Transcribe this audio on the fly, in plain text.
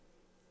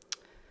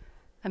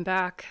I'm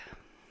back.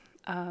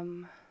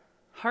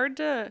 Hard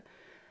to,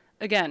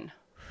 again,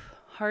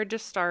 hard to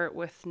start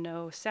with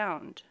no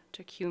sound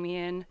to cue me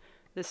in.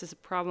 This is a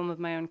problem of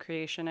my own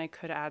creation. I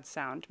could add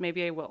sound.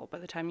 Maybe I will. By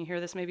the time you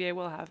hear this, maybe I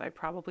will have. I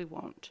probably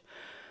won't.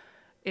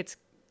 It's,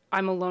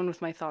 I'm alone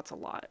with my thoughts a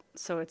lot.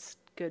 So it's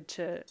good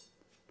to,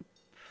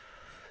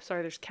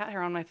 sorry, there's cat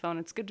hair on my phone.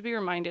 It's good to be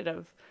reminded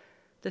of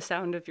the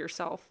sound of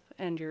yourself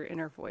and your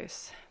inner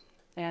voice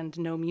and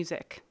no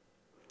music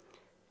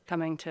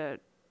coming to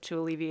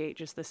alleviate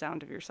just the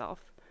sound of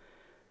yourself.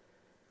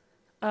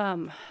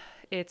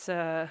 It's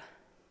a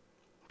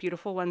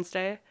beautiful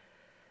Wednesday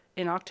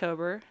in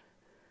October.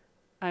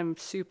 I'm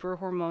super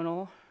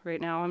hormonal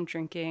right now. I'm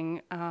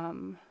drinking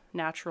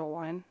natural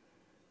wine,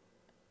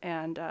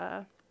 and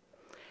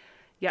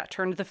yeah,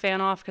 turned the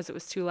fan off because it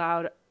was too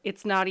loud.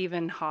 It's not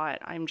even hot.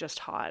 I'm just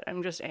hot.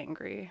 I'm just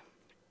angry.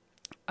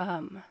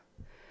 It's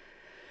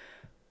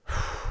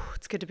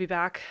good to be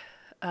back.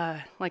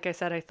 Like I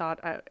said, I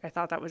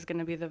thought that was going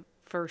to be the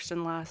first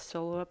and last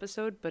solo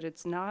episode, but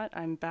it's not.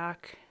 I'm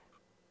back.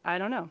 I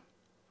don't know.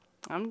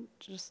 I'm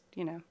just,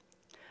 I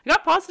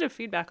got positive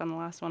feedback on the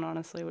last one,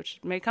 honestly, which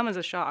may come as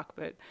a shock,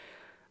 but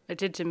it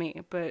did to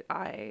me. But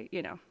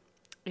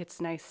it's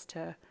nice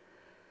to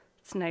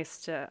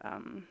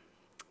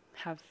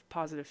have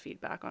positive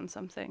feedback on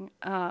something.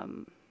 I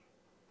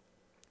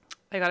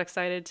got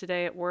excited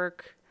today at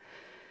work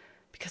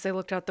because I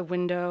looked out the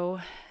window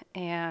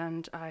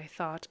and I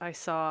thought I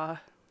saw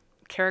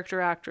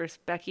character actress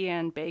Becky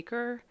Ann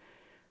Baker,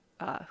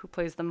 who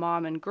plays the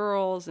mom in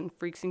Girls and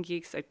Freaks and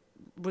Geeks. I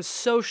was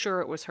so sure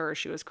it was her.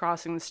 She was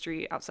crossing the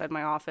street outside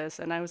my office,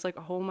 and I was like,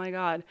 oh my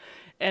God.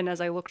 And as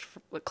I looked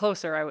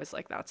closer, I was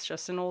like, that's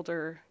just an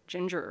older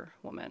ginger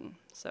woman.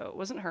 So it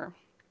wasn't her.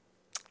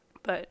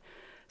 But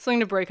something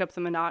to break up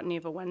the monotony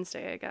of a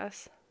Wednesday, I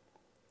guess.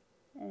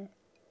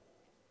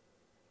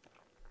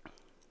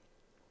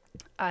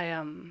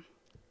 I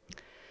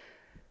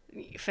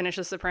finished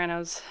The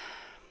Sopranos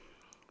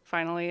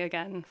finally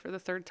again for the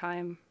third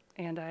time,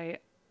 and I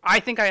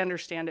think I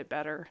understand it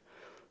better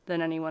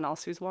than anyone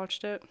else who's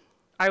watched it.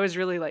 I was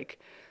really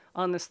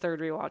on this third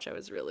rewatch, I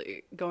was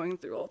really going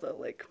through all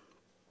the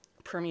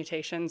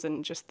permutations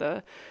and just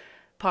the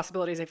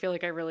possibilities. I feel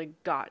like I really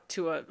got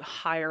to a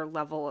higher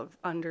level of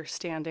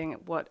understanding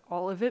what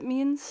all of it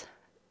means.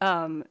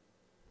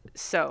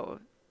 So,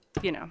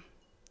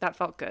 that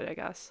felt good, I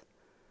guess.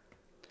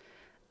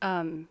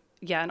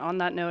 Yeah, and on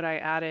that note, I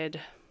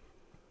added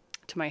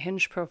to my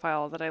Hinge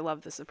profile that I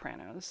love The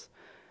Sopranos,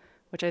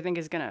 which I think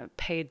is going to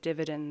pay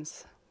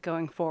dividends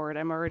going forward.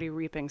 I'm already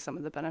reaping some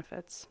of the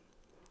benefits.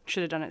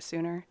 Should have done it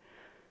sooner.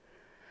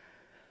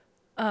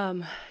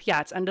 Yeah,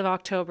 it's end of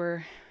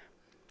October.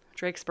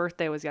 Drake's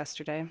birthday was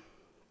yesterday.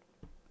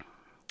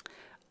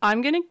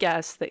 I'm going to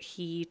guess that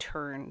he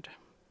turned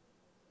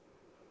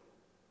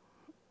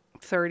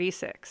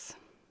 36.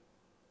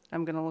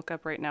 I'm going to look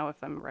up right now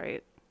if I'm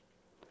right.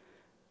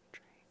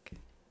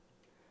 Drake.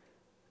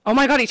 Oh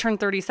my God, he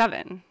turned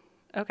 37.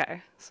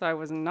 Okay, so I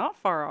was not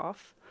far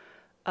off.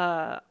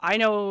 I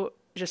know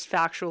just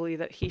factually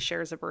that he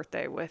shares a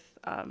birthday with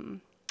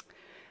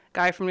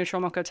guy from Neutral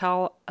Milk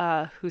Hotel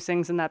who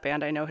sings in that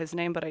band. I know his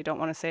name, but I don't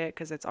want to say it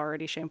because it's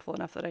already shameful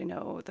enough that I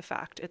know the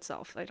fact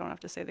itself. I don't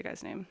have to say the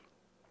guy's name.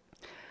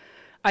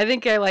 I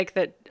think I like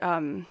that.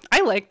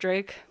 I like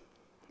Drake.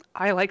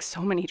 I like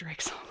so many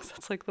Drake songs.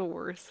 That's the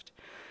worst.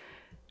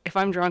 If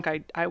I'm drunk,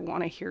 I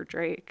want to hear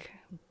Drake.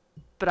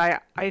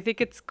 But I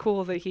think it's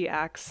cool that he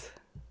acts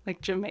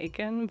like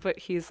Jamaican, but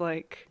he's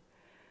a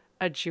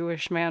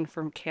Jewish man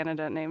from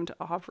Canada named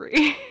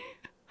Aubrey.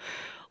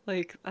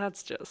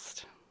 That's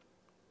just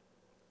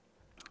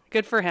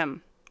good for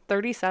him.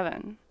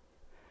 37.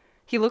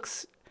 He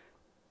looks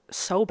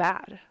so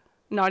bad.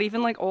 Not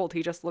even old.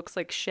 He just looks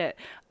like shit.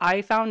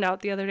 I found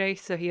out the other day,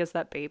 so he has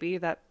that baby,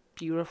 that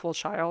beautiful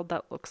child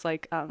that looks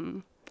like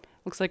a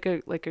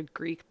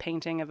Greek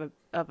painting of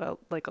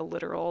a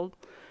literal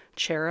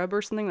cherub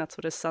or something. That's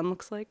what his son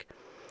looks like.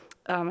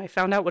 I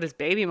found out what his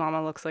baby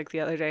mama looks like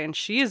the other day, and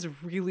she is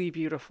really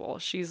beautiful.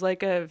 She's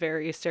a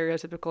very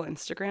stereotypical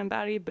Instagram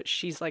baddie, but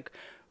she's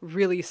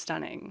really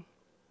stunning.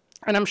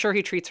 And I'm sure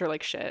he treats her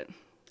like shit.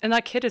 And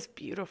that kid is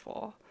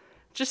beautiful.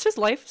 Just his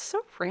life is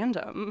so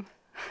random.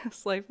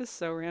 His life is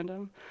so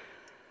random.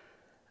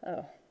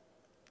 Oh.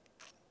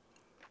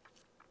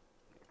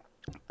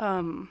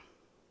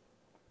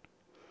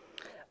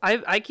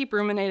 I keep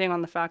ruminating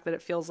on the fact that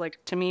it feels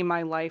to me,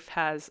 my life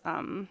has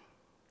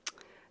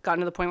gotten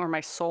to the point where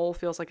my soul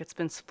feels like it's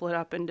been split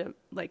up into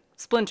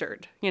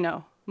splintered,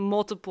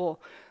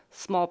 multiple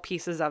small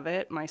pieces of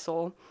it. My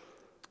soul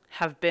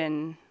have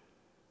been,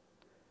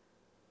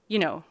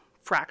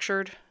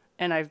 fractured,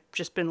 and I've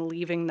just been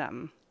leaving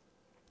them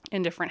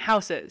in different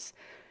houses,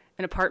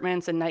 in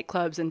apartments and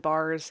nightclubs and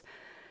bars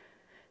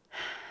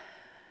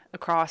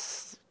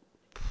across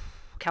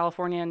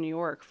California and New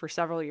York for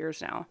several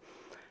years now.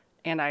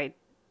 And I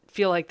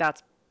feel like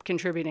that's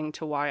contributing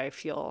to why I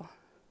feel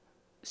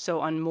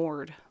so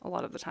unmoored a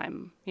lot of the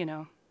time,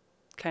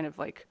 kind of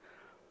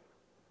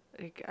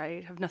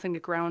I have nothing to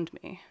ground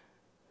me.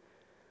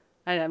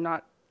 I'm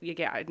not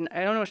yeah, I don't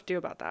know what to do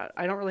about that.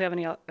 I don't really have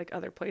any like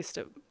other place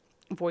to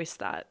voice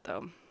that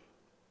though.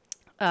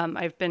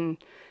 I've been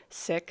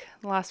sick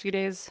the last few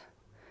days,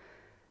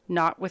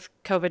 not with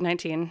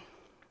COVID-19.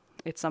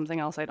 It's something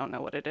else. I don't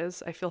know what it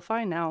is. I feel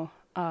fine now.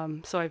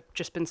 So I've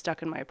just been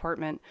stuck in my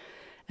apartment,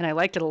 and I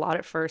liked it a lot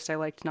at first. I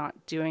liked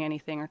not doing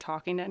anything or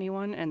talking to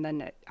anyone, and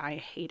then I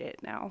hate it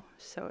now.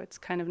 So it's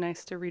kind of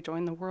nice to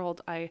rejoin the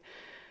world.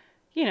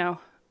 You know,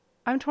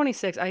 I'm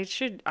 26.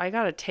 I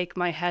gotta take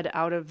my head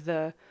out of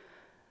the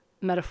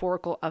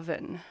metaphorical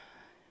oven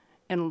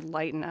and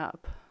lighten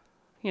up,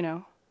 you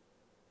know?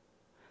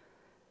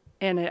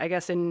 And I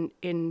guess in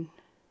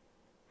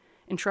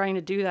trying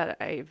to do that,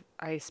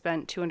 I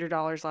spent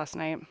 $200 last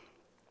night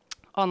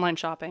online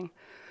shopping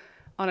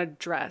on a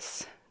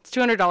dress. It's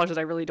 $200 that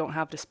I really don't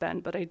have to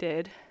spend, but I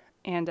did.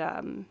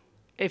 And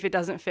if it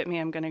doesn't fit me,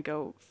 I'm going to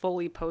go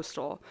fully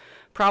postal.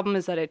 Problem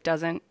is that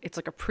it's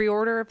like a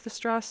pre-order of this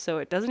dress, so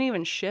it doesn't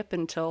even ship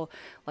until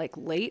like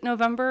late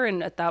November.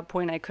 And at that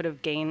point I could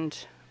have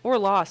gained or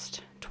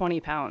lost 20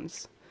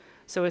 pounds.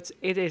 So it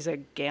is a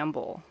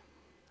gamble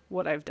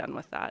what I've done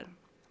with that,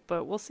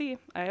 but we'll see.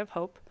 I have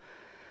hope.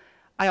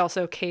 I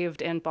also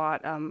caved and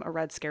bought a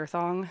red scare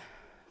thong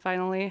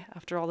finally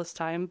after all this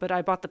time, but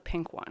I bought the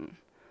pink one.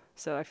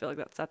 So I feel like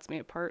that sets me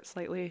apart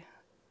slightly.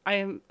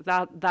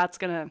 That's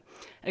gonna,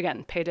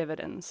 again, pay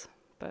dividends,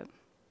 but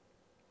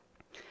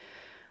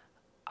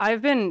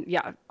I've been,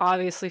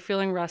 obviously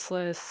feeling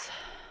restless.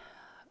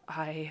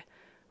 I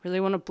really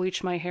want to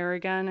bleach my hair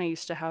again. I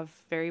used to have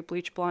very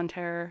bleach blonde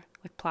hair,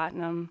 like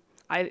platinum.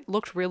 I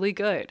looked really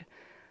good.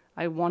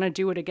 I want to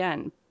do it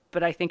again,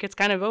 but I think it's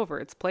kind of over.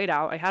 It's played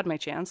out. I had my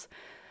chance.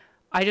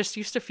 I just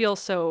used to feel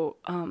so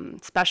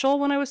special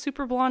when I was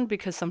super blonde,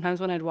 because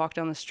sometimes when I'd walk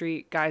down the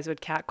street, guys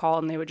would catcall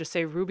and they would just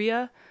say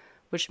rubia,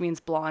 which means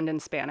blonde in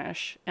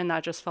Spanish. And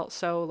that just felt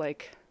so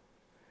like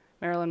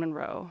Marilyn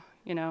Monroe,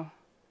 you know,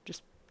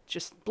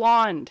 just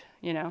blonde,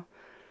 you know.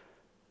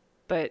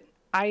 But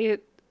I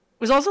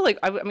was also like,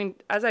 I mean,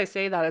 as I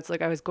say that, it's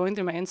like I was going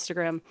through my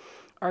Instagram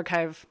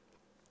archive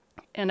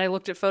and I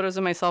looked at photos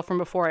of myself from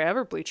before I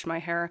ever bleached my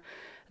hair.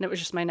 And it was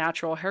just my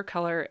natural hair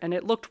color, and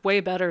it looked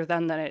way better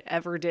then than it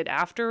ever did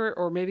after,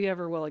 or maybe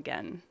ever will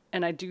again.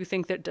 And I do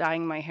think that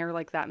dyeing my hair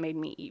like that made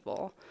me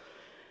evil.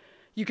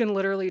 You can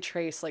literally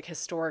trace, like,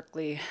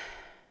 historically,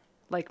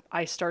 like,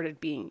 I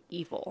started being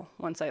evil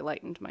once I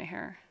lightened my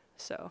hair.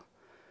 So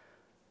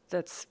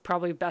that's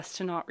probably best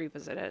to not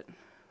revisit it.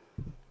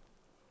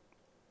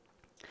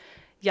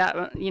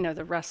 Yeah, you know,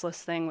 the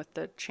restless thing with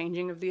the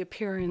changing of the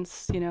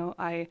appearance, you know,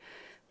 I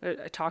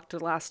talked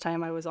the last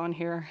time I was on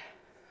here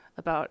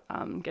about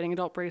getting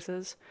adult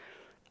braces.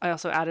 I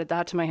also added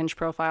that to my Hinge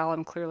profile.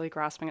 I'm clearly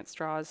grasping at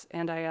straws.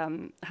 And I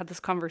had this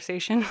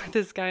conversation with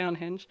this guy on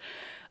Hinge.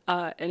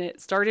 And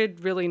it started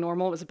really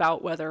normal. It was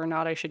about whether or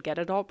not I should get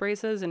adult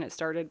braces. And it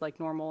started like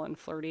normal and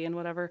flirty and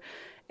whatever.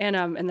 And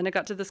then it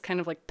got to this kind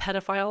of like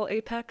pedophile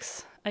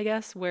apex, I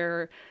guess,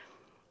 where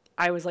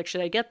I was like,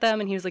 should I get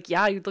them? And he was like,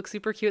 yeah, you'd look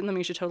super cute in them.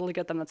 You should totally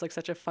get them. That's like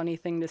such a funny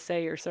thing to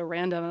say. You're so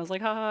random. And I was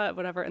like, haha,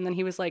 whatever. And then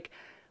he was like,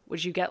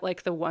 would you get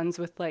like the ones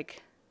with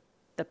like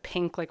the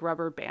pink like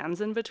rubber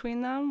bands in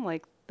between them,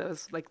 like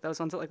those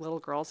ones that like little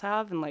girls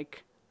have, and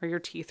like, are your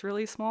teeth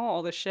really small,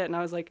 all this shit? And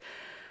I was like,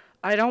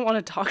 I don't want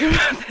to talk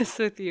about this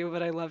with you,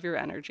 but I love your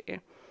energy.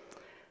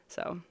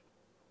 So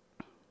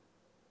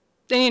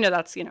and you know,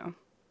 that's, you know,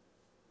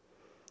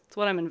 it's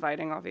what I'm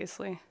inviting,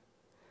 obviously.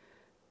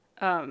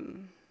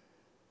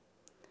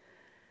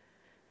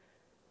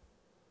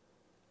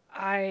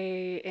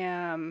 I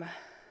am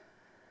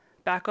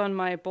back on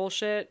my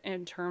bullshit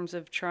in terms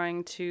of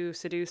trying to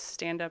seduce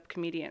stand-up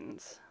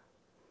comedians.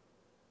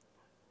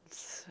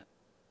 It's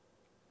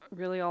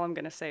really all I'm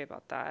going to say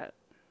about that.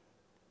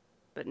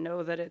 But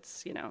know that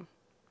it's, you know,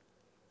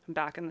 I'm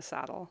back in the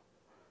saddle.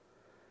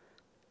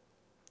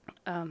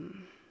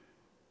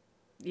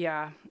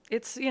 Yeah,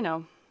 it's, you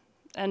know,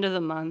 end of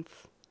the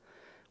month,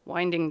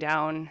 winding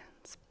down.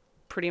 It's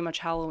pretty much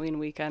Halloween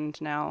weekend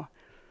now.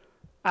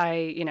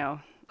 I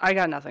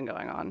got nothing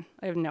going on.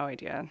 I have no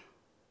idea.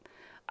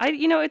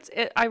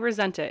 I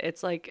resent it.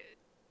 It's like,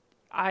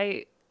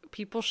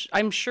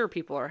 I'm sure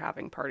people are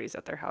having parties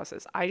at their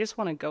houses. I just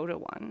want to go to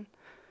one.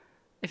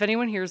 If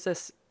anyone hears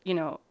this, you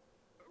know,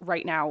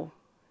 right now,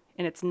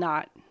 and it's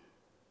not,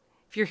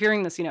 if you're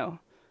hearing this, you know,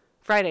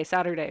 Friday,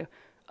 Saturday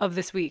of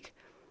this week,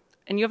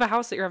 and you have a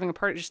house that you're having a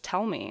party, just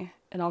tell me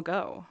and I'll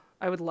go.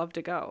 I would love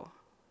to go.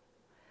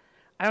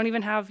 I don't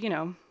even have, you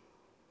know,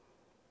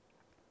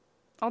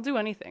 I'll do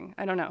anything.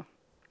 I don't know.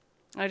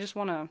 I just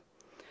want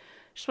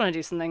to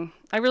do something.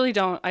 I really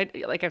don't.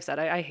 Like I've said,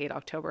 I hate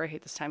October. I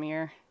hate this time of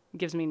year. It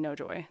gives me no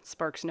joy. It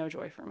sparks no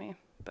joy for me.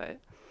 But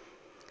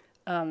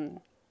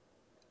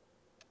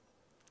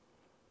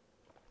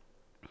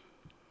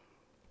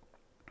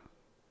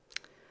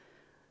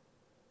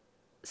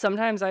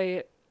sometimes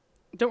I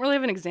don't really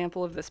have an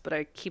example of this, but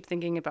I keep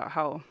thinking about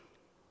how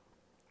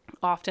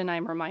often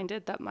I'm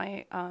reminded that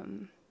my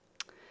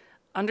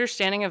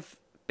understanding of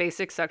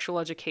basic sexual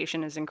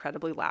education is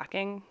incredibly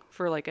lacking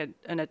for like an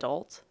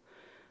adult.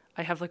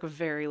 I have like a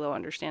very low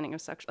understanding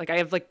of sex. Like I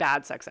have like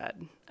bad sex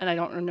ed, and I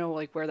don't know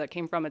like where that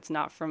came from. It's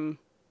not from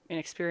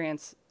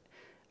inexperience.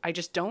 I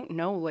just don't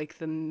know like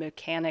the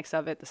mechanics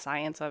of it, the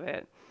science of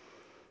it,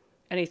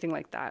 anything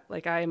like that.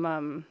 Like I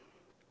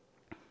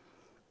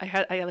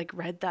like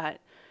read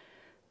that.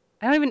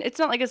 I don't even, it's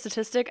not like a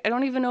statistic. I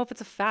don't even know if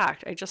it's a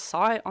fact. I just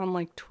saw it on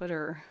like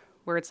Twitter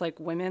where it's like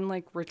women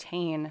like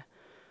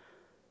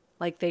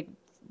they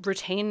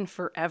retain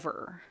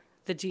forever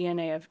the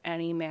DNA of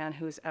any man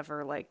who's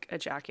ever like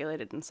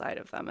ejaculated inside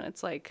of them. And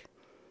it's like,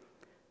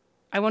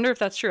 I wonder if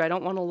that's true. I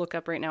don't want to look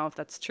up right now if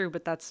that's true,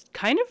 but that's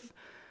kind of,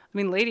 I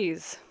mean,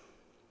 ladies,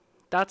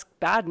 that's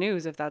bad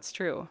news if that's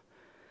true.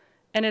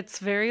 And it's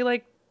very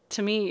like,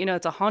 to me, you know,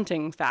 it's a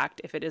haunting fact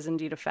if it is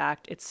indeed a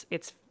fact. It's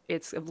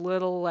a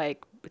little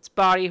like, it's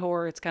body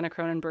horror. It's kind of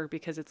Cronenberg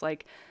because it's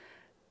like,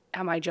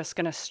 am I just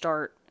going to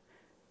start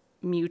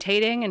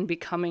mutating and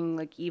becoming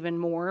like even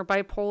more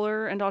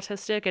bipolar and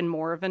autistic and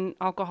more of an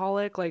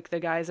alcoholic like the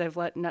guys I've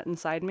let nut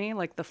inside me,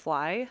 like the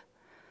fly?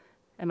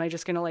 Am I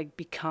just going to like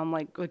become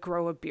like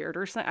grow a beard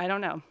or something? I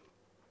don't know.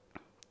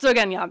 So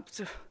again, yeah,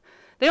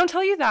 they don't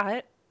tell you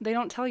that. They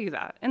don't tell you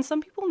that. And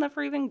some people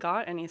never even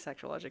got any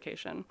sexual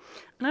education.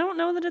 And I don't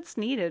know that it's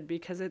needed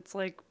because it's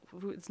like,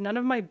 it's none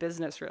of my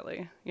business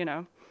really, you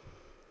know?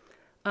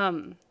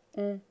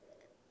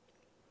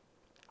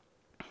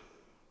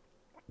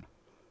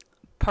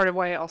 Part of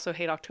why I also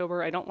hate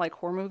October, I don't like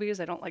horror movies.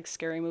 I don't like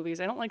scary movies.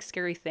 I don't like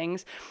scary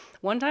things.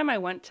 One time I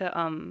went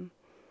to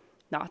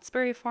Knott's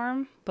Berry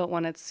Farm, but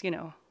when it's, you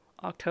know,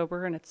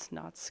 October and it's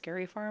Knott's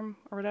Scary Farm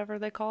or whatever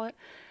they call it.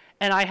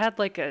 And I had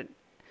like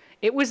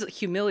it was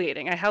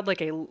humiliating. I had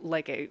like a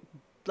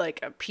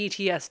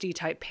PTSD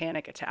type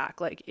panic attack.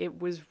 Like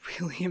it was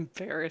really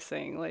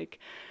embarrassing. Like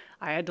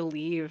I had to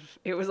leave.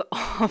 It was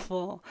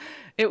awful.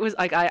 It was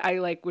like I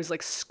like was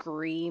like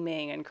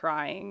screaming and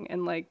crying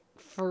and like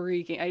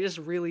freaking. I just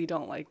really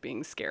don't like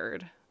being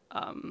scared.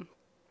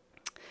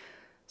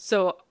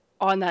 So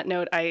on that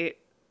note, I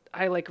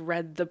like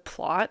read the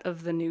plot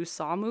of the new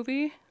Saw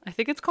movie. I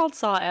think it's called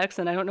Saw X,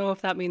 and I don't know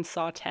if that means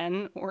Saw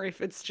 10 or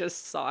if it's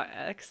just Saw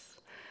X.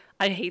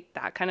 I hate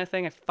that kind of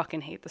thing. I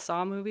fucking hate the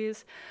Saw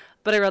movies.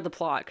 But I read the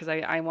plot because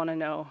I want to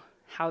know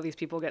how these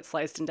people get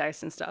sliced and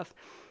diced and stuff.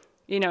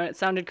 You know, it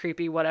sounded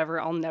creepy, whatever.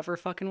 I'll never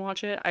fucking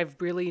watch it. I've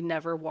really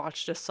never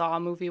watched a Saw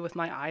movie with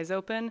my eyes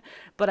open.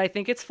 But I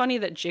think it's funny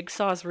that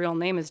Jigsaw's real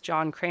name is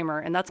John Kramer,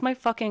 and that's my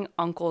fucking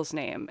uncle's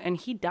name. And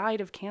he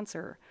died of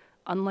cancer.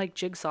 Unlike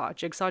Jigsaw.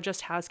 Jigsaw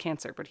just has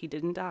cancer, but he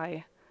didn't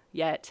die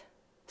yet.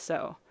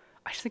 So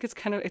I just think it's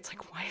kind of, it's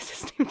like, why is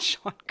his name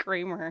John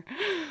Kramer?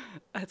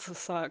 It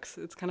sucks.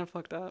 It's kind of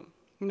fucked up.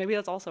 Maybe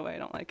that's also why I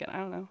don't like it. I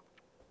don't know.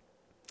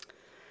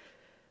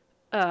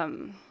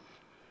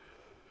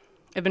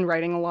 I've been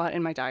writing a lot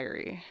in my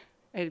diary.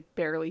 I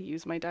barely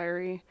use my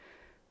diary.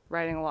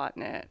 Writing a lot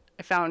in it.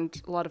 I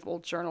found a lot of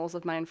old journals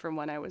of mine from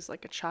when I was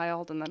like a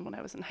child and then when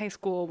I was in high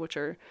school, which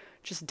are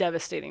just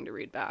devastating to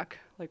read back.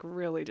 Like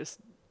really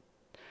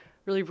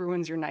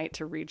ruins your night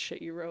to read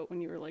shit you wrote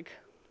when you were like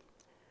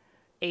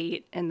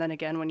 8 and then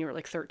again when you were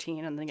like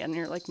 13 and then again when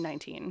you're like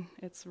 19.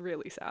 It's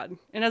really sad.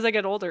 And as I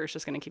get older, it's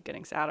just going to keep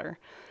getting sadder.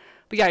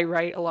 But yeah, I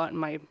write a lot in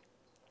my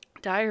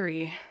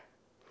diary.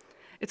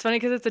 It's funny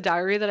because it's a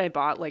diary that I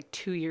bought like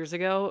 2 years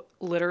ago,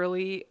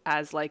 literally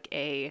as like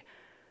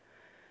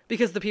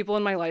because the people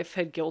in my life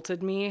had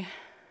guilted me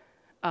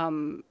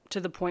to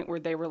the point where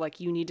they were like,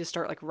 you need to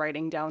start like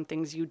writing down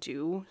things you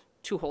do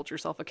to hold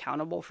yourself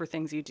accountable for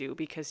things you do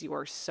because you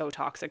are so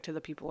toxic to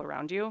the people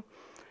around you.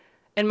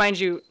 And mind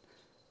you,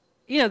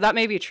 you know, that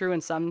may be true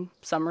in some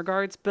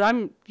regards, but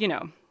I'm, you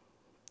know,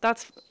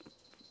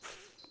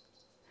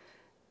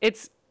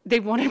 they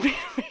wanted me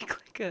to make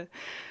like a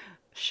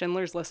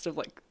Schindler's List of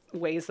like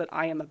ways that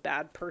I am a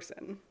bad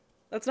person.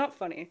 That's not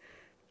funny.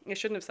 I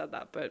shouldn't have said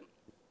that, but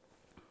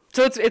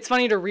so it's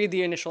funny to read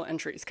the initial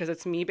entries because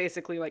it's me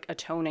basically like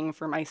atoning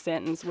for my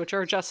sins, which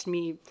are just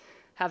me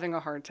having a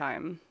hard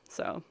time.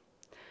 So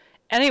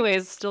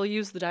anyways, still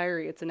use the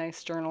diary. It's a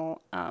nice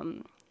journal.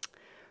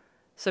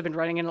 So I've been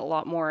writing in it a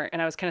lot more,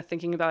 and I was kind of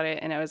thinking about it,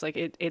 and I was like,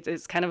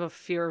 it's kind of a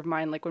fear of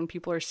mine. Like when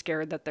people are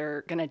scared that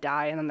they're going to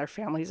die and then their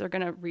families are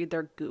going to read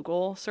their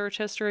Google search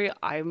history,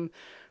 I'm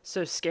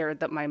so scared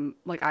that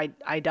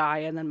I die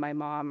and then my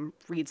mom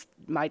reads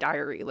my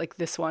diary, like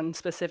this one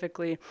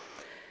specifically.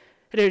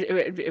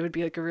 It would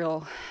be like a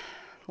real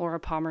Laura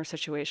Palmer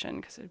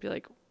situation because it'd be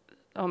like,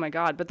 oh my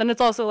God. But then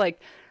it's also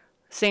like,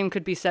 same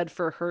could be said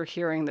for her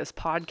hearing this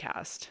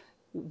podcast,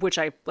 which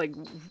I like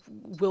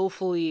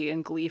willfully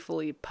and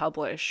gleefully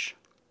publish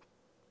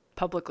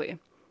publicly,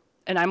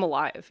 and I'm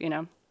alive, you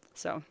know?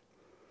 So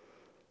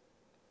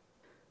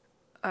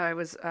I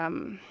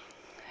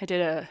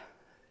did a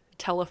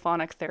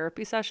telephonic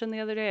therapy session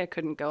the other day. I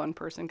couldn't go in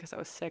person because I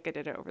was sick. I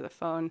did it over the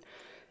phone,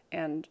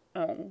 and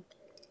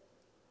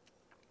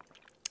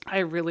I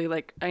really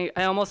I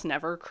almost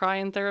never cry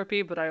in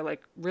therapy, but I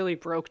like really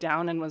broke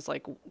down and was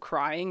like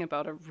crying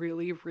about a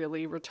really,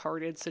 really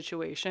retarded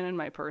situation in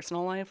my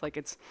personal life. Like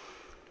it's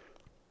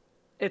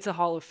a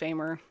Hall of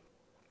Famer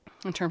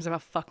in terms of how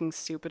fucking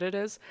stupid it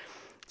is.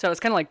 So I was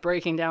kind of like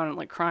breaking down and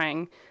like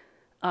crying.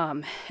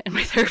 And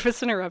my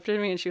therapist interrupted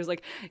me and she was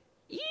like,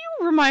 "You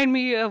remind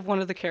me of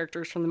one of the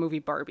characters from the movie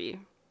Barbie."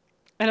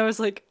 And I was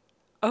like,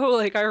 "Oh,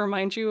 like I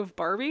remind you of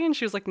Barbie?" And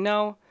she was like,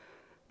 "No."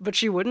 But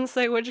she wouldn't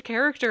say which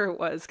character it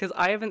was because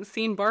I haven't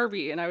seen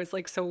Barbie. And I was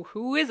like, "So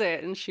who is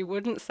it?" And she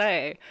wouldn't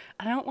say.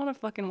 I don't want to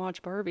fucking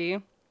watch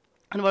Barbie.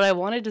 And what I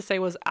wanted to say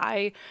was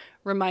I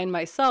remind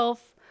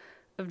myself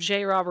of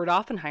J. Robert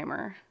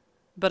Oppenheimer.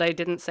 But I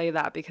didn't say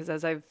that because,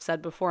 as I've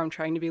said before, I'm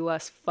trying to be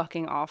less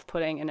fucking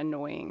off-putting and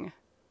annoying.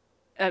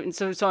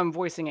 So I'm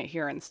voicing it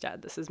here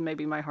instead. This is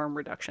maybe my harm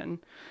reduction.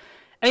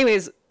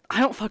 Anyways, I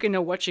don't fucking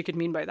know what she could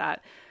mean by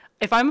that.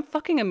 If I'm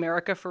fucking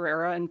America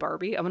Ferrera and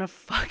Barbie, I'm gonna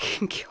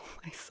fucking kill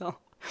myself.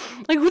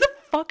 Like, who the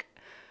fuck?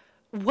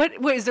 What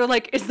is there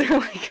like a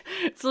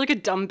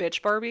dumb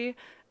bitch Barbie?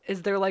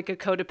 Is there like a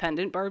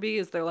codependent Barbie?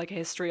 Is there like a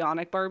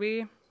histrionic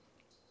Barbie?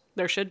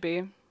 There should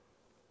be.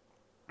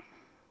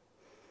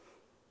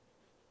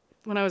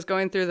 When I was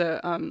going through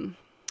the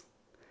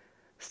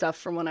stuff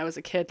from when I was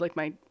a kid, like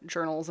my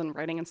journals and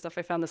writing and stuff,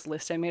 I found this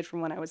list I made from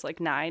when I was like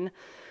 9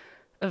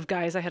 of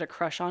guys I had a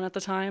crush on at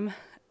the time.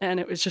 And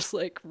it was just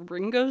like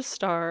Ringo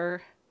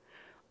Starr,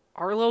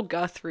 Arlo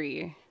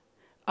Guthrie,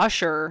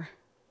 Usher,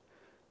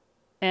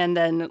 and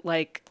then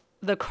like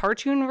the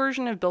cartoon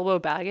version of Bilbo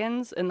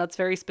Baggins. And that's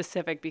very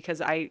specific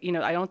because I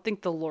don't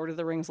think the Lord of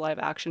the Rings live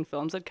action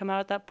films had come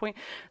out at that point.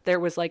 There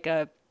was like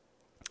The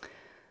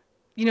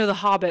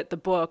Hobbit, the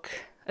book.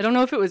 I don't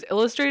know if it was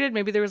illustrated.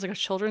 Maybe there was like a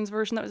children's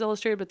version that was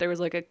illustrated, but there was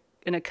like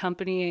an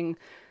accompanying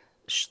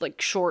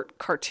short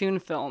cartoon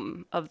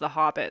film of The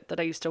Hobbit that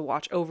I used to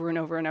watch over and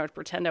over, and I would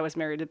pretend I was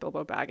married to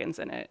Bilbo Baggins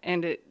in it.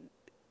 And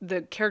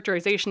the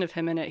characterization of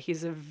him in it,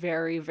 he's a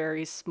very,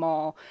 very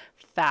small,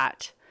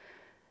 fat,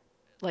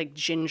 like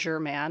ginger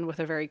man with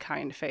a very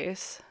kind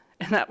face.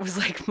 And that was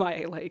like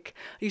I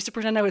used to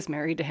pretend I was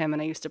married to him,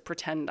 and I used to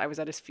pretend I was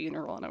at his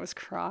funeral and I was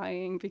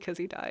crying because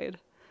he died.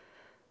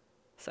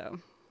 So,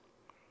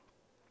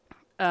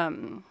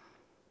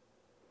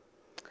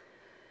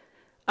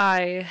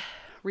 I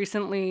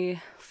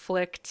recently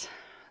flicked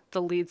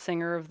the lead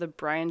singer of the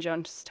Brian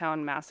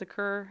Jonestown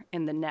Massacre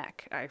in the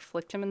neck. I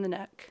flicked him in the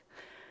neck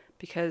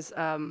because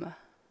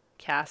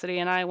Cassidy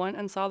and I went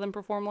and saw them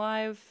perform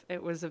live.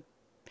 It was a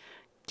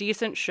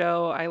decent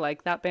show. I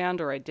like that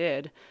band, or I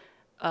did.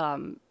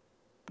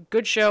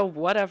 Good show,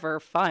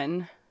 whatever,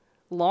 fun,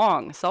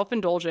 long,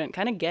 self-indulgent,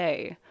 kind of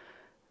gay.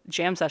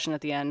 Jam session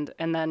at the end.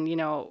 And then,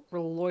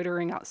 we're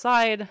loitering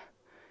outside,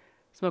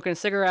 smoking a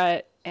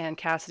cigarette, and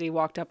Cassidy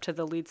walked up to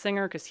the lead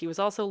singer because he was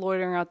also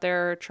loitering out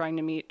there trying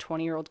to meet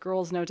 20-year-old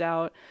girls, no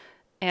doubt.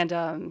 And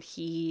while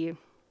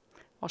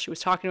she was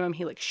talking to him,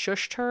 he like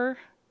shushed her,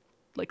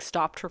 like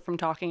stopped her from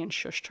talking and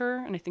shushed her.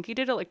 And I think he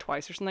did it like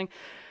twice or something.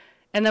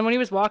 And then when he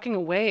was walking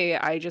away,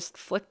 I just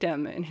flicked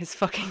him in his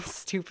fucking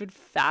stupid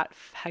fat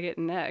faggot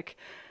neck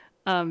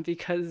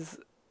because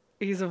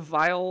he's a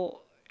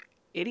vile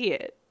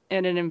idiot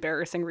and an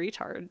embarrassing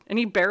retard. And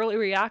he barely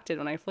reacted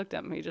when I flicked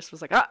him. He just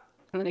was like, ah,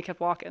 and then he kept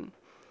walking.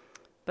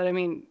 But I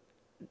mean,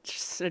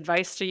 just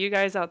advice to you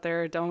guys out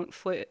there, don't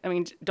flick.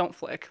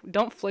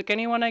 Don't flick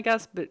anyone, I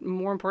guess, but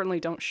more importantly,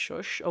 don't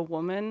shush a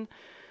woman.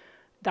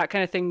 That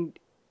kind of thing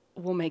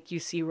will make you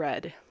see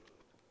red.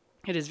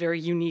 It is very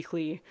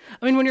uniquely,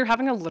 when you're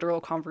having a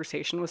literal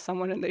conversation with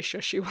someone and they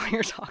shush you while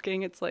you're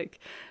talking, it's like,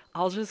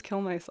 I'll just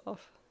kill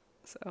myself.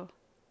 So,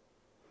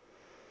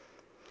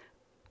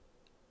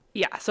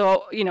 yeah,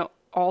 so,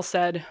 all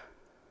said,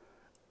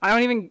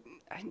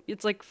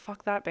 it's like,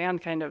 fuck that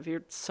band, kind of.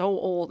 You're so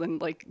old,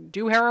 and like,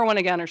 do heroin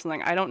again or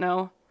something. I don't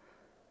know.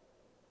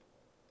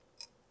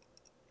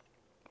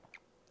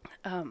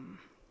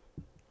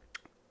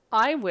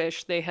 I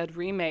wish they had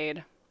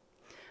remade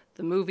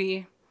the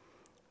movie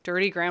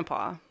Dirty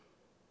Grandpa.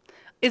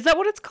 Is that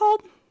what it's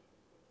called?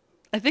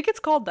 I think it's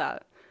called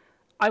that.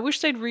 I wish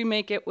they had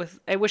remade it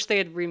with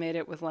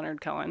Leonard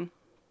Cohen.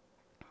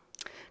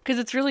 Because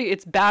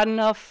it's bad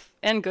enough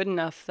and good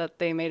enough that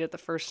they made it the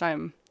first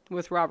time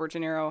with Robert De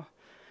Niro.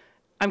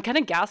 I'm kind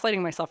of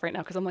gaslighting myself right now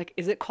because I'm like,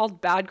 is it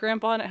called Bad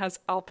Grandpa and it has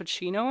Al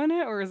Pacino in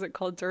it? Or is it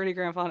called Dirty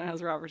Grandpa and it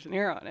has Robert De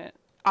Niro in it?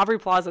 Aubrey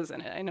Plaza's in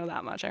it. I know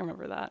that much. I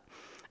remember that.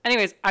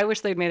 Anyways, I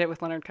wish they'd made it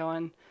with Leonard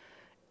Cohen.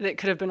 It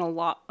could have been a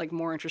lot like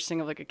more interesting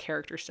of like a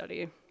character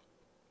study.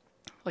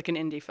 Like an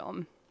indie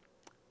film.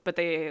 But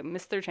they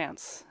missed their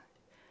chance.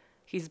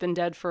 He's been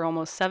dead for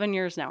almost 7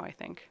 years now, I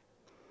think.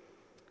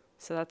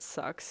 So that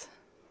sucks.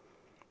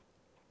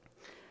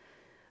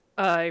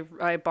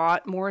 I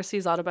bought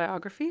Morrissey's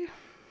autobiography.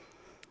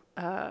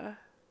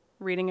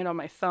 Reading it on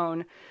my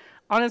phone.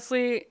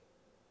 Honestly,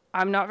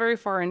 I'm not very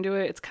far into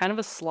it. It's kind of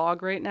a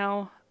slog right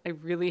now. I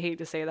really hate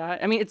to say that.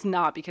 It's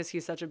not because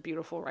he's such a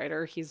beautiful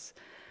writer. He's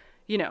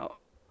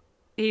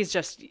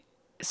just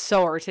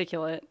so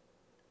articulate,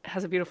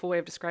 has a beautiful way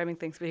of describing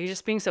things, but he's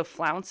just being so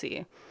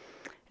flouncy.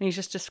 And he's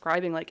just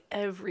describing like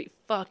every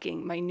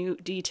fucking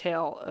minute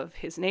detail of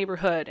his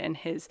neighborhood and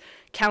his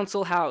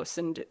council house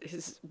and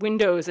his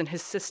windows and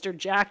his sister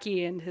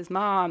Jackie and his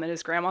mom and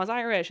his grandma's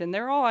Irish and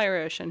they're all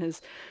Irish and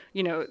his,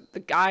 you know,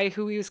 the guy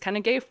who he was kind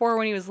of gay for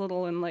when he was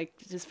little and like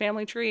his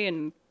family tree.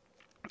 And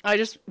I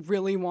just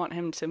really want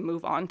him to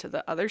move on to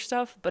the other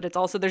stuff, but it's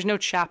also, there's no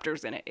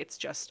chapters in it. It's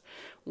just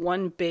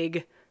one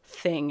big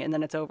thing and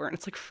then it's over, and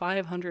it's like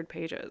 500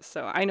 pages.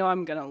 So I know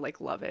I'm gonna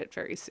like love it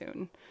very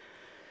soon.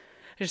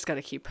 I just got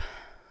to keep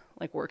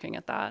like working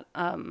at that.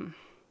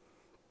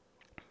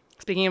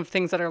 Speaking of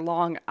things that are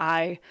long,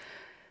 I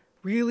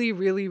really,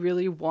 really,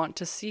 really want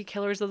to see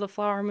Killers of the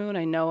Flower Moon.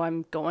 I know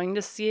I'm going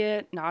to see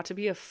it, not to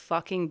be a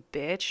fucking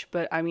bitch,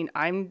 but I mean,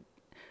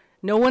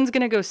 no one's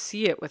going to go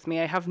see it with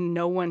me. I have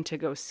no one to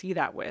go see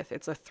that with.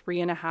 It's a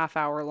 3.5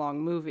 hour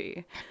long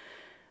movie.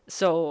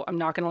 So I'm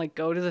not going to like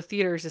go to the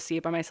theaters to see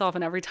it by myself.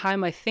 And every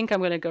time I think I'm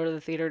going to go to the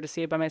theater to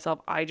see it by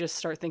myself, I just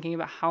start thinking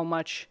about how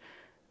much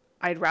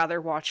I'd rather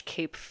watch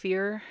Cape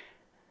Fear,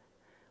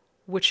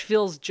 which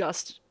feels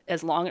just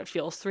as long. It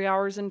feels 3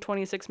 hours and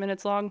 26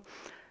 minutes long.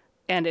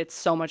 And it's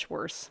so much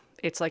worse.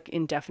 It's like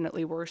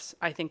indefinitely worse.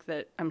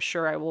 I'm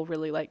sure I will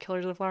really like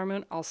Killers of the Flower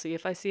Moon. I'll see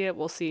if I see it.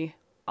 We'll see.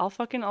 I'll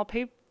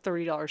pay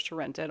 $30 to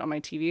rent it on my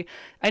TV.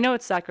 I know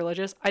it's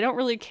sacrilegious. I don't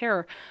really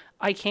care.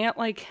 I can't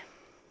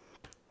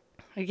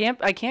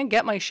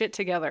get my shit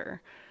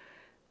together.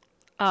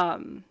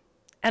 And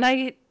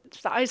I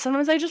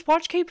sometimes I just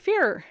watch Cape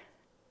Fear.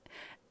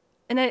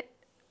 And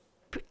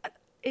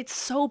it's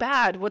so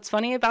bad. What's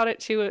funny about it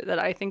too, that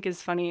I think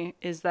is funny,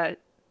 is that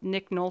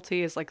Nick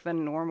Nolte is like the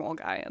normal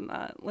guy in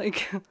that.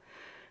 Like,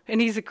 and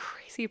he's a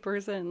crazy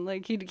person.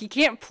 Like he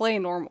can't play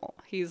normal.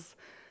 He's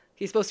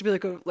supposed to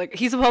be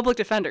he's a public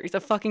defender. He's a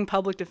fucking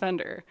public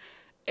defender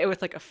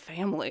with like a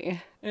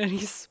family, and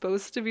he's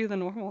supposed to be the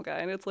normal guy.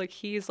 And it's like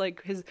he's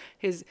like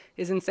his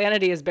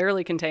insanity is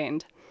barely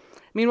contained.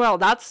 Meanwhile,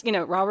 that's, you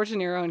know, Robert De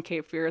Niro in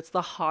Cape Fear. It's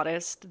the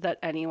hottest that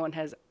anyone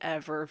has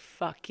ever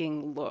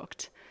fucking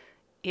looked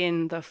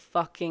in the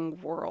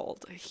fucking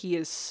world. He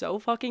is so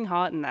fucking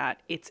hot in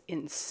that. It's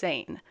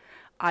insane.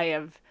 I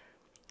have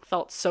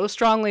felt so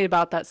strongly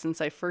about that since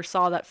I first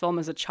saw that film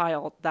as a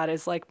child. That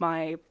is like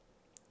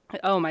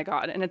oh my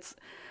God. And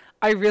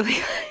I really,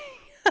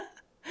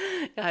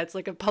 yeah, it's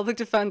like a public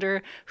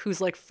defender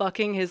who's like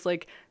fucking his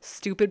like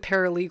stupid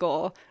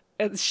paralegal.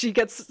 And she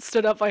gets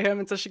stood up by him,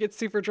 and so she gets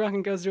super drunk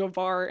and goes to a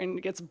bar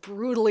and gets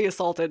brutally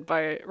assaulted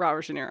by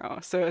Robert De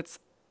Niro. So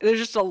there's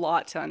just a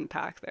lot to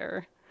unpack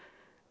there.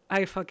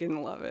 I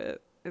fucking love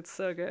it. It's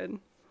so good.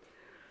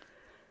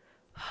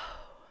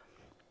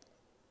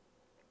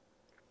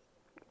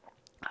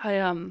 I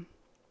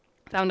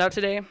found out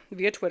today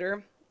via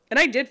Twitter, and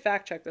I did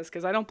fact check this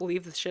because I don't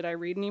believe the shit I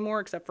read anymore,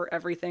 except for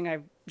everything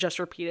I've just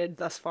repeated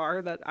thus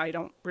far that I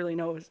don't really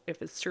know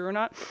if it's true or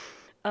not.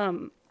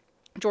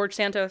 George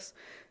Santos,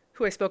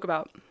 who I spoke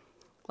about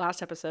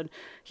last episode,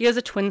 he has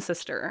a twin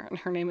sister, and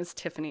her name is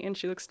Tiffany, and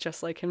she looks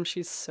just like him.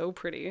 She's so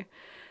pretty.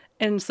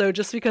 And so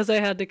just because I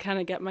had to kind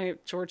of get my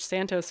George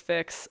Santos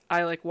fix,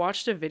 I like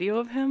watched a video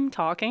of him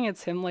talking.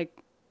 It's him like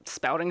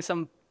spouting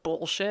some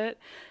bullshit,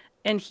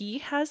 and he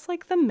has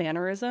like the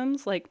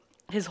mannerisms, like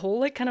his whole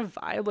like kind of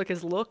vibe, like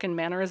his look and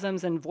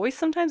mannerisms and voice.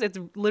 Sometimes it's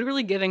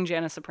literally giving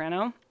Jana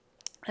Soprano.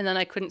 And then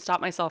I couldn't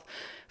stop myself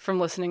from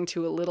listening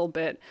to a little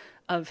bit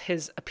of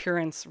his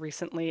appearance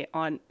recently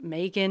on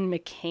Meghan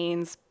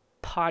McCain's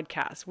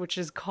podcast, which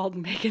is called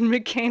Meghan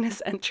McCain Has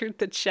Entered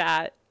the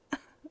Chat.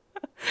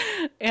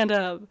 And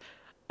I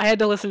had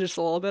to listen to just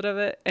a little bit of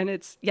it. And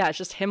it's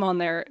just him on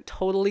there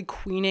totally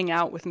queening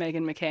out with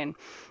Meghan McCain.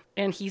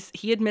 And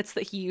he admits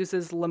that he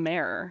uses La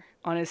Mer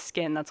on his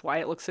skin. That's why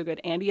it looks so good.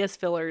 And he has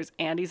fillers,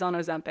 and he's on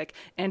Ozempic.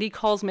 And he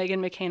calls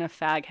Meghan McCain a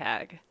fag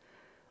hag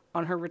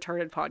on her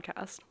retarded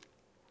podcast.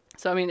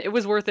 So, I mean, it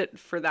was worth it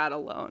for that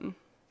alone.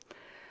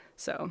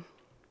 So,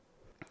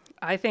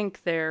 I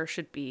think there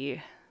should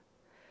be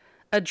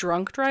a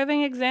drunk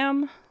driving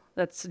exam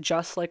that's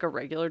just like a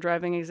regular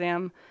driving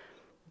exam,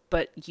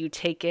 but you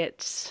take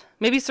it,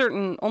 maybe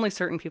only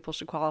certain people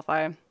should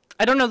qualify.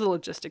 I don't know the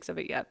logistics of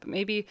it yet, but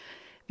maybe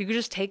if you could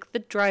just take the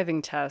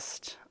driving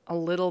test a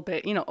little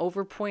bit,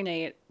 over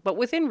 0.8, but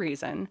within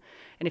reason.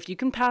 And if you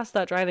can pass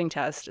that driving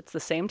test, it's the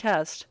same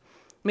test,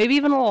 maybe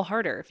even a little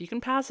harder. If you can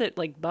pass it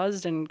like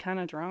buzzed and kind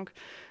of drunk,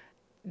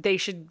 they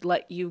should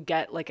let you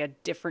get like a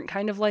different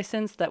kind of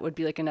license that would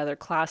be like another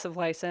class of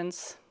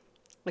license.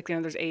 Like,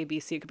 there's A,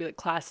 B, C. It could be like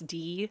class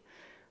D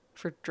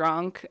for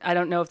drunk. I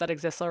don't know if that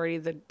exists already,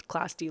 the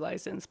class D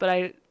license.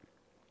 But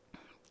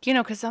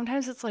because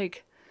sometimes it's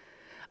like,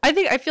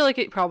 I feel like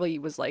it probably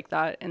was like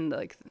that in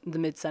the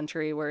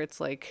mid-century, where it's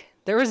like,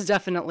 there was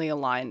definitely a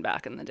line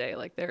back in the day.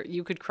 Like,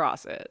 you could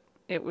cross it.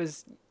 It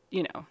was,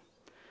 there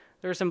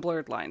were some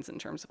blurred lines in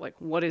terms of like,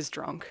 what is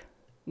drunk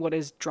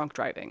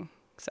driving.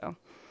 So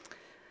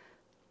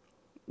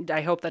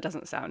I hope that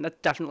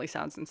definitely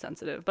sounds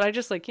insensitive, but I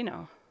just like,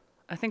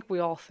 I think we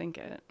all think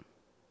it.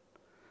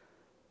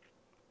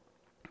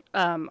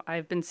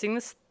 I've been seeing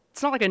this.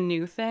 It's not like a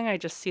new thing. I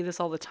just see this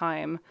all the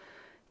time.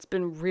 It's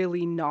been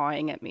really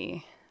gnawing at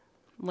me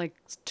like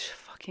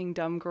fucking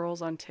dumb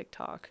girls on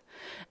TikTok.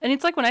 And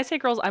it's like, when I say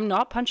girls, I'm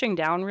not punching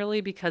down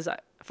really, because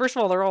first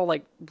of all, they're all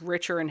like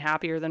richer and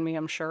happier than me,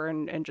 I'm sure,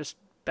 and just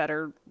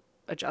better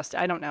adjusted.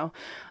 I don't know.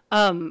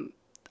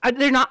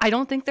 They're not, I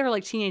don't think they're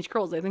like teenage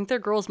girls. I think they're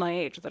girls my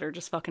age that are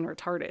just fucking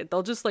retarded.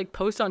 They'll just like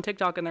post on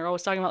TikTok and they're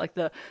always talking about like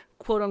the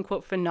quote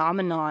unquote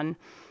phenomenon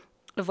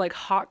of like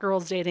hot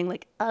girls dating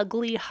like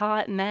ugly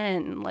hot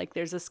men. Like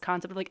there's this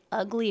concept of like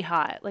ugly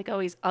hot, like, oh,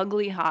 he's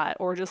ugly hot,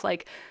 or just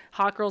like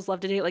hot girls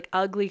love to date like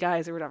ugly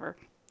guys or whatever.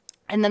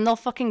 And then they'll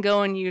fucking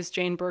go and use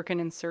Jane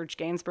Birkin and Serge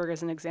Gainsbourg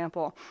as an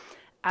example,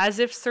 as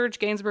if Serge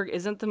Gainsbourg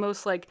isn't the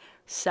most like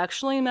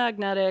sexually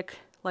magnetic,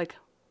 like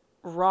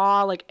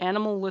raw, like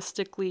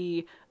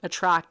animalistically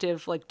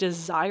attractive, like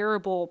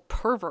desirable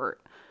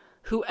pervert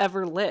who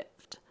ever lived.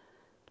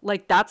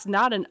 Like, that's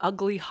not an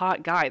ugly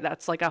hot guy.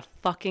 That's like a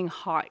fucking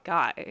hot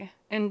guy.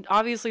 And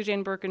obviously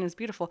Jane Birkin is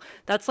beautiful.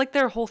 That's like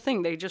their whole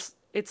thing. They just,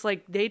 it's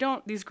like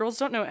these girls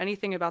don't know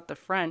anything about the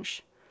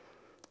French,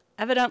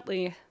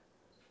 evidently.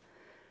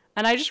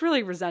 And I just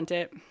really resent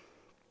it.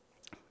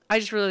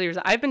 I've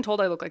been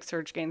told I look like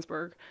Serge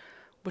Gainsbourg,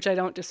 which I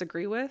don't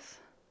disagree with.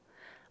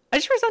 I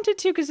just resent it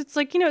too, because it's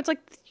like, it's like,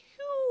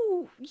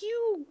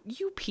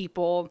 you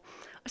people.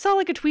 I saw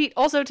like a tweet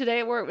also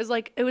today where it was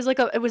like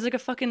a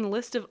fucking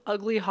list of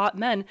ugly hot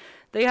men.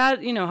 They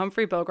had,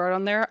 Humphrey Bogart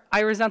on there. I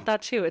resent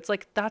that too. It's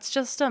like, that's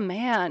just a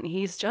man.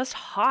 He's just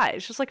hot.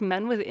 It's just like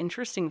men with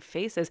interesting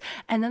faces.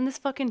 And then this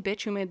fucking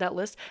bitch who made that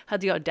list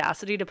had the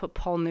audacity to put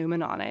Paul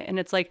Newman on it. And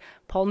it's like,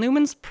 Paul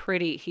Newman's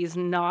pretty. He's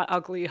not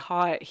ugly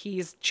hot.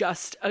 He's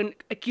just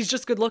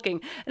good looking.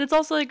 And it's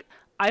also like,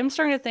 I'm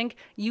starting to think,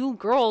 you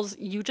girls,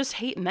 you just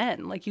hate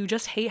men. Like, you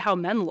just hate how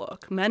men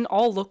look. Men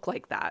all look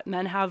like that.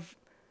 Men have,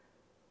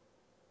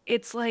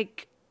 it's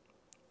like,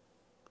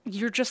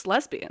 you're just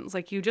lesbians.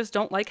 Like, you just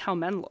don't like how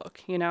men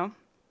look,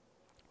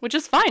 Which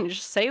is fine.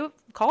 Just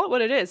call it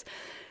what it is.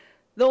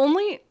 I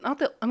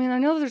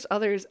know there's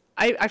others.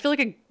 I feel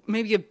like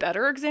maybe a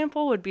better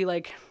example would be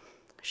like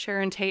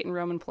Sharon Tate and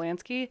Roman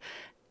Polanski.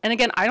 And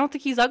again, I don't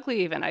think he's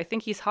ugly even. I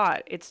think he's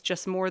hot. It's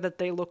just more that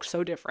they look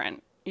so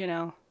different,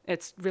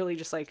 It's really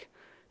just like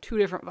two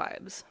different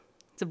vibes.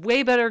 It's a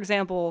way better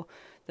example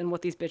than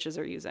what these bitches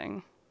are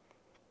using.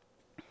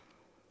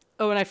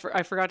 Oh, and I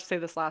forgot to say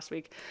this last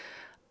week.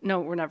 No,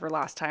 we're never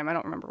last time. I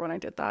don't remember when I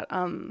did that.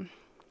 In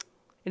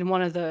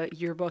one of the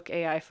yearbook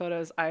AI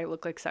photos, I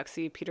look like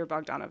sexy Peter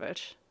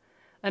Bogdanovich.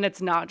 And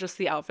it's not just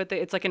the outfit.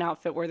 It's like an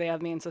outfit where they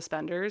have me in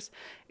suspenders.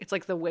 It's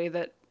like the way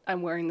that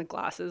I'm wearing the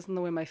glasses and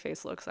the way my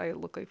face looks. I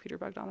look like Peter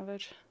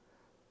Bogdanovich.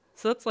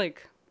 So that's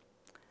like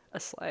a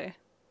slay.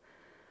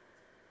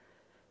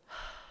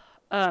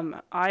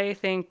 I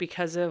think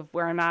because of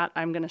where I'm at,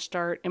 I'm going to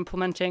start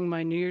implementing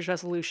my New Year's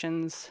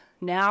resolutions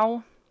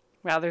now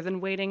rather than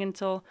waiting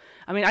until,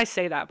 I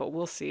say that, but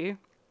we'll see.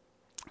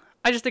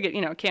 I just think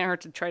it, can't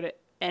hurt to try to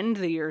end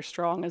the year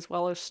strong as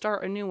well as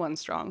start a new one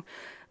strong.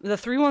 The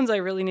 3 ones I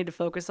really need to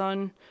focus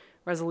on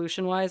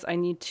resolution wise, I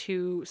need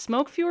to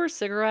smoke fewer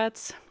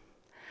cigarettes,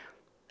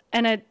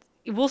 and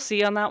we'll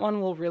see on that one.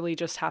 We'll really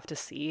just have to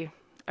see.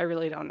 I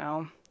really don't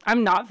know.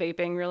 I'm not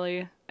vaping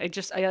really. I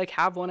like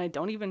have one. I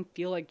don't even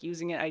feel like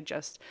using it.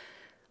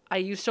 I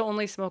used to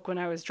only smoke when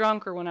I was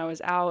drunk or when I was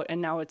out, and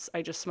now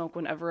I just smoke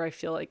whenever I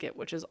feel like it,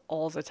 which is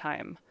all the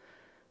time.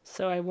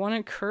 So I want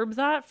to curb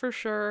that for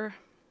sure.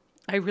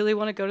 I really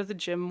want to go to the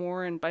gym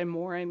more, and by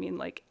more I mean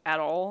like at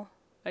all.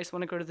 I just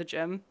want to go to the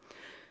gym.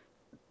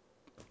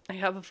 I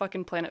have a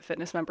fucking Planet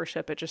Fitness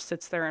membership. It just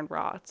sits there and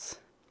rots.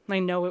 I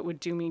know it would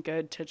do me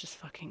good to just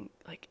fucking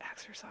like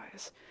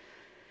exercise.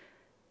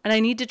 And I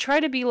need to try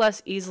to be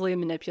less easily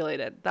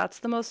manipulated. That's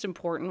the most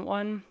important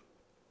one.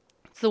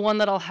 It's the one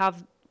that I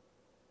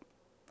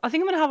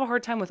think I'm going to have a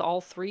hard time with all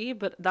 3,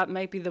 but that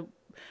might be the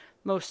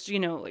most,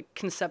 like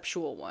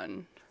conceptual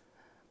one.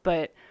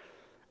 But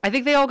I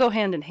think they all go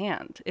hand in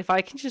hand. If I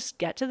can just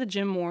get to the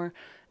gym more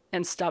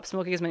and stop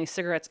smoking as many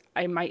cigarettes,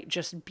 I might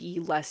just be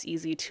less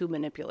easy to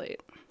manipulate.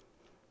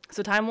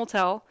 So time will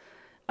tell.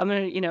 I'm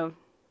going to,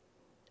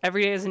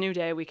 every day is a new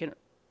day. We can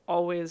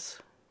always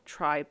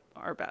try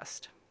our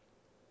best.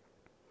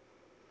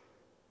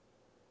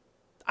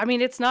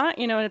 It's not,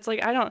 and it's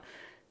like, I don't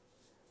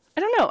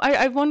know.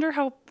 I wonder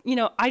how,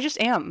 I just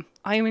am.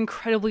 I am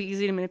incredibly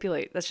easy to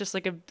manipulate. That's just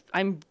like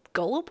I'm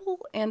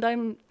gullible, and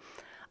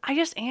I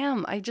just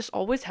am. I just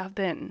always have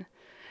been.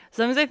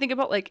 Sometimes I think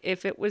about like,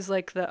 if it was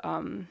like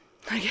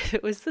if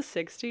it was the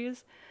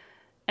 60s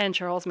and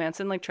Charles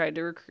Manson like tried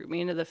to recruit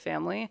me into the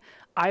family,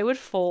 I would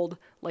fold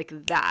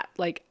like that.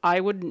 Like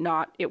it would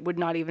not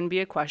even be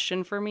a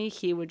question for me.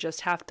 He would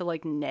just have to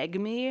like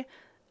neg me,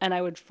 and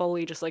I would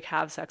fully just like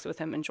have sex with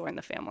him and join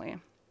the family.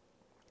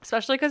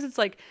 Especially because it's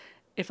like,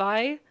 if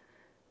I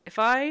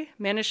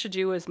managed to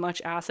do as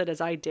much acid as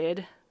I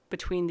did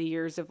between the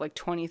years of like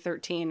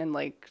 2013 and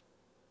like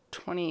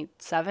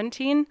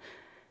 2017,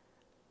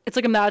 it's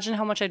like, imagine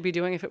how much I'd be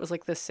doing if it was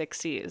like the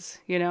 60s,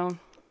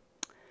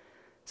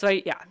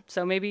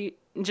 So maybe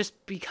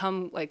just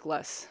become like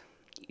less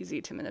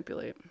easy to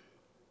manipulate.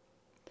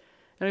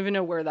 don't even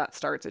know where that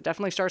starts. It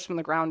definitely starts from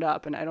the ground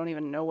up, and I don't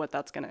even know what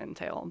that's going to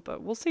entail,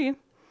 but we'll see.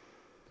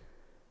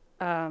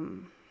 I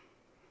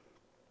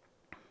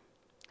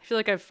feel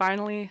like I've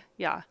finally,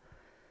 I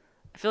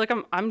feel like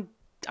I'm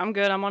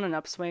good. I'm on an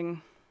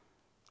upswing.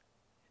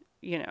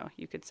 You know,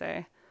 you could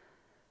say.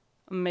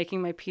 I'm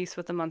making my peace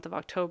with the month of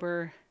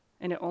October,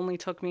 and it only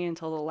took me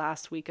until the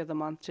last week of the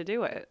month to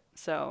do it.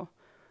 So,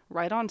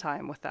 right on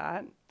time with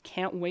that.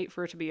 Can't wait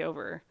for it to be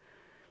over.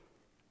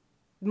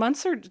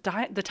 Months are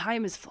the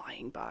time is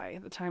flying by.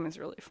 The time is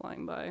really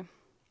flying by.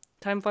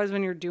 Time flies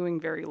when you're doing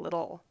very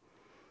little.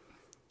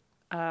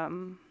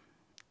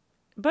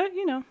 But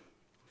you know,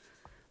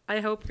 I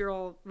hope you're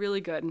all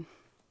really good.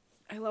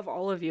 I love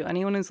all of you.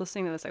 Anyone who's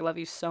listening to this, I love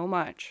you so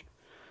much.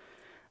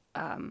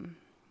 And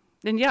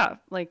yeah,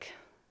 like,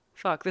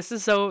 fuck, this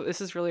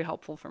is really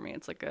helpful for me.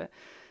 It's like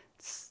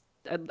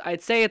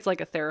I'd say it's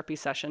like a therapy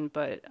session,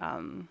 but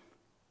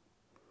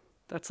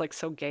that's like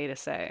so gay to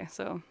say.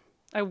 So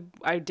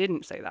I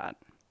didn't say that.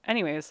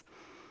 Anyways,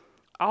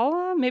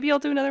 maybe I'll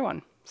do another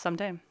one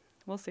someday.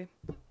 We'll see.